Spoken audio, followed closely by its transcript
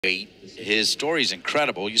His story's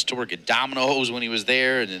incredible. He used to work at Domino's when he was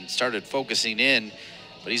there and then started focusing in,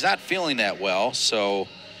 but he's not feeling that well, so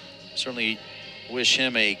certainly wish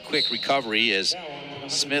him a quick recovery, as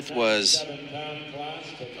Smith was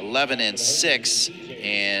 11-6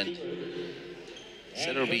 and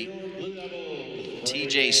said it'll be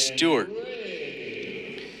TJ Stewart.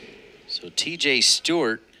 So TJ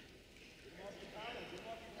Stewart,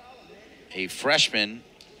 a freshman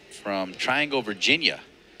from Triangle, Virginia.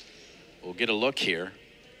 We'll get a look here.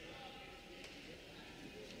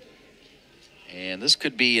 And this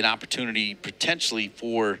could be an opportunity potentially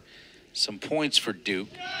for some points for Duke.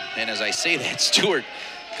 And as I say that, Stewart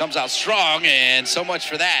comes out strong, and so much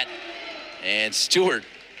for that. And Stewart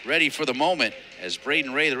ready for the moment as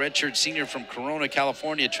Brayden Ray, the redshirt senior from Corona,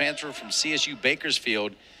 California, transfer from CSU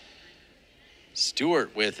Bakersfield.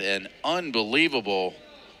 Stewart with an unbelievable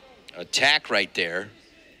attack right there.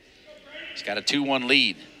 He's got a 2-1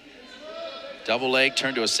 lead. Double leg,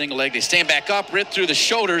 turn to a single leg. They stand back up, rip through the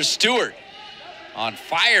shoulders. Stewart on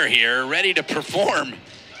fire here, ready to perform.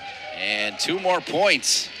 And 2 more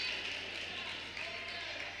points.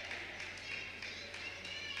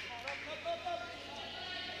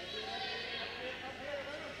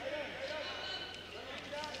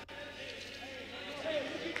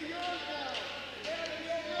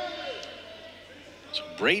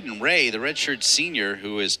 Brayden Ray, the redshirt senior,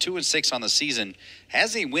 who is 2-6 on the season,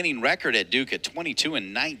 has a winning record at Duke at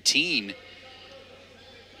 22-19.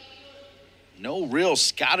 No real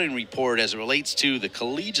scouting report as it relates to the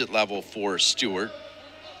collegiate level for Stewart.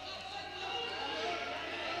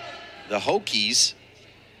 The Hokies,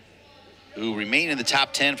 who remain in the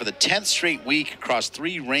top 10 for the 10th straight week across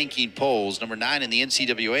 3 ranking polls, number 9 in the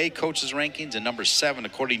NCAA coaches rankings and number 7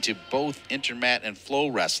 according to both Intermat and Flow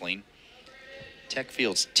Wrestling. Tech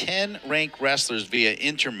fields 10 ranked wrestlers via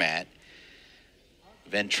Intermat.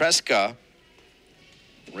 Ventresca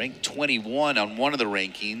ranked 21 on one of the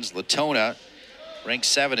rankings. Latona ranked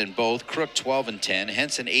 7 in both. Crook 12-10.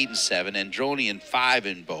 Henson 8-7. Andronian 5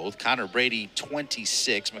 in both. Connor Brady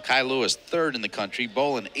 26. Makai Lewis 3rd in the country.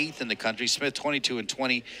 Bolin 8th in the country. Smith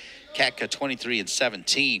 22-20. Katka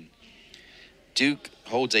 23-17. Duke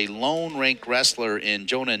holds a lone ranked wrestler in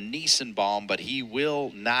Jonah Niesenbaum, but he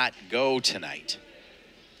will not go tonight.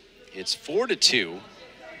 It's 4-2.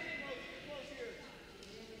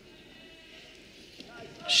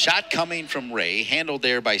 Shot coming from Ray, handled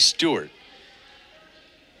there by Stewart.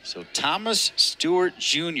 So Thomas Stewart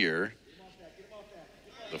Jr.,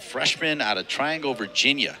 the freshman out of Triangle,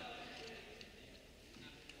 Virginia,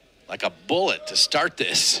 like a bullet to start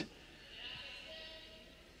this.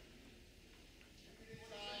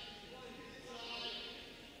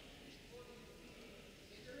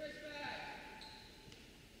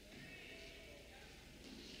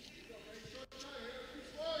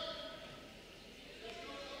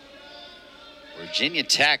 Virginia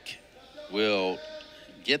Tech will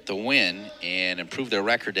get the win and improve their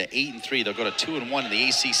record to 8-3. They'll go to 2-1 in the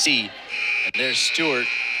ACC. And there's Stewart.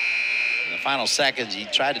 In the final seconds, he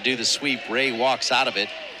tried to do the sweep. Ray walks out of it,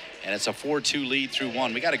 and it's a 4-2 lead through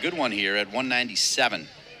 1. We got a good one here at 197.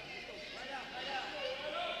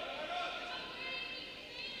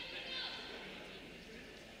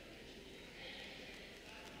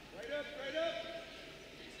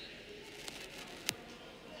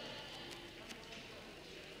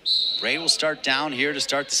 Ray will start down here to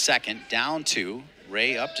start the second. Down 2.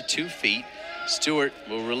 Ray up to 2 feet. Stewart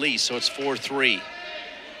will release, so it's 4-3.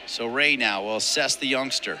 So Ray now will assess the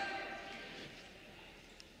youngster.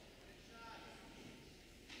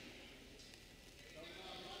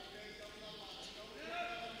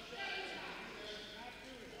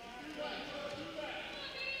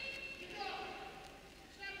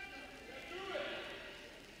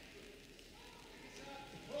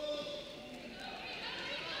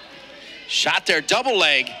 Shot there, double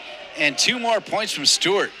leg, and 2 more points from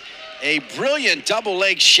Stewart. A brilliant double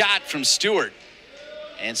leg shot from Stewart.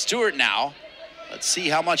 And Stewart now, let's see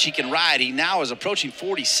how much he can ride. He now is approaching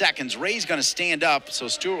 40 seconds. Ray's going to stand up, so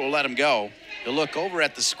Stewart will let him go. He'll look over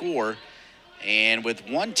at the score, and with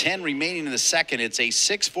 1:10 remaining in the second, it's a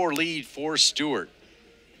 6-4 lead for Stewart.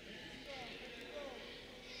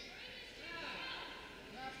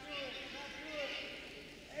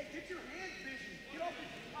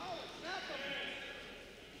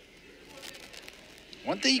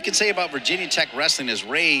 One thing you can say about Virginia Tech wrestling is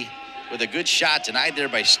Ray, with a good shot denied there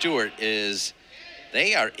by Stewart, is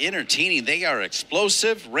they are entertaining. They are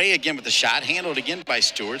explosive. Ray again with the shot, handled again by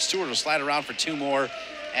Stewart. Stewart will slide around for 2 more,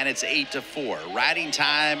 and it's 8-4. Riding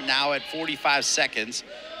time now at 45 seconds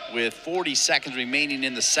with 40 seconds remaining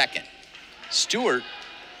in the second. Stewart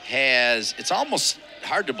has, it's almost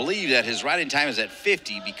hard to believe that his riding time is at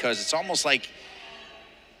 50, because it's almost like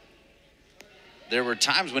there were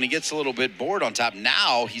times when he gets a little bit bored on top.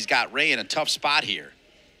 Now he's got Ray in a tough spot here.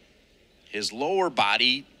 His lower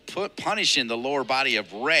body, punishing the lower body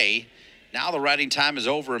of Ray. Now the riding time is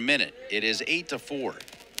over a minute. It is 8-4.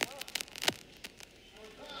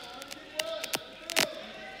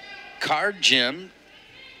 Card Gym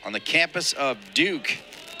on the campus of Duke,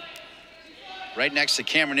 right next to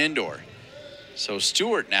Cameron Indoor. So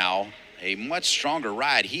Stewart now, a much stronger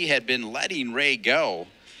ride. He had been letting Ray go,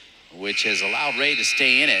 which has allowed Ray to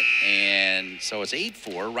stay in it. And so it's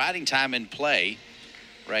 8-4. Riding time in play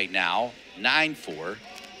right now, 9-4,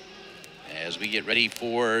 as we get ready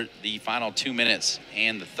for the final 2 minutes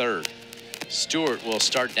and the third. Stewart will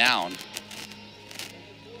start down.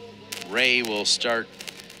 Ray will start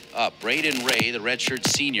up. Brayden Ray, the redshirt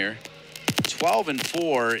senior,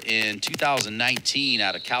 12-4 in 2019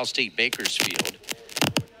 out of Cal State Bakersfield.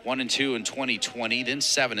 1-2 in 2020, then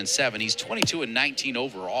 7-7. He's 22-19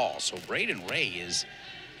 overall. So Brayden Ray is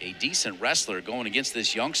a decent wrestler going against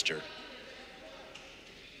this youngster.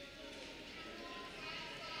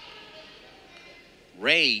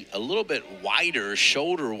 Ray a little bit wider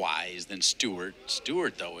shoulder-wise than Stewart.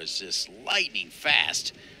 Stewart, though, is just lightning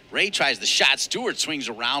fast. Ray tries the shot. Stewart swings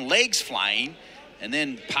around, legs flying, and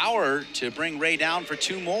then power to bring Ray down for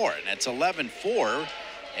 2 more. And that's 11-4.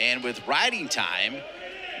 And with riding time,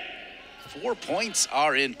 4 points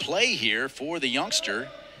are in play here for the youngster.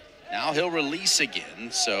 Now he'll release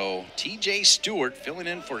again. So TJ Stewart filling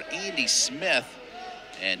in for Andy Smith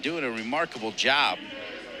and doing a remarkable job.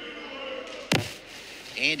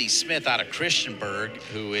 Andy Smith out of Christiansburg,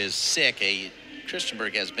 who is sick.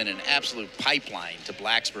 Christiansburg has been an absolute pipeline to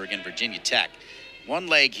Blacksburg and Virginia Tech. 1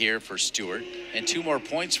 leg here for Stewart and 2 more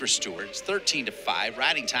points for Stewart. It's 13-5,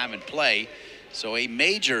 riding time in play. So a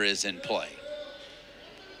major is in play.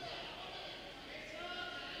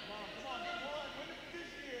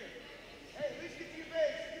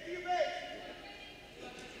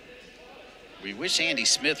 We wish Andy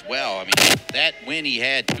Smith well. I mean, that win he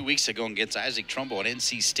had 2 weeks ago against Isaac Trumbull at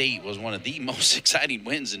NC State was one of the most exciting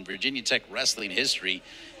wins in Virginia Tech wrestling history.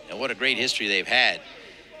 And what a great history they've had.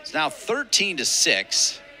 It's now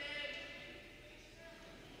 13-6.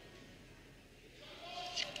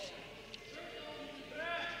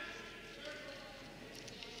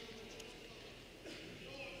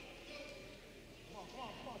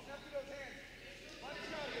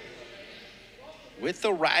 With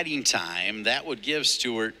the riding time, that would give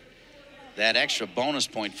Stewart that extra bonus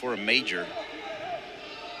point for a major.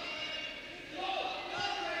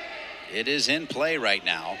 It is in play right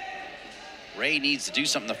now. Ray needs to do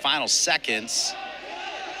something in the final seconds.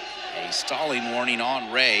 A stalling warning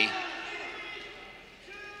on Ray.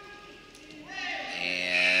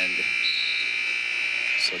 And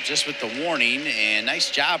so just with the warning, and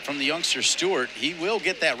nice job from the youngster Stewart, he will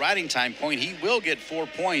get that riding time point. He will get 4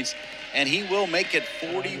 points, and he will make it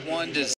 41-0.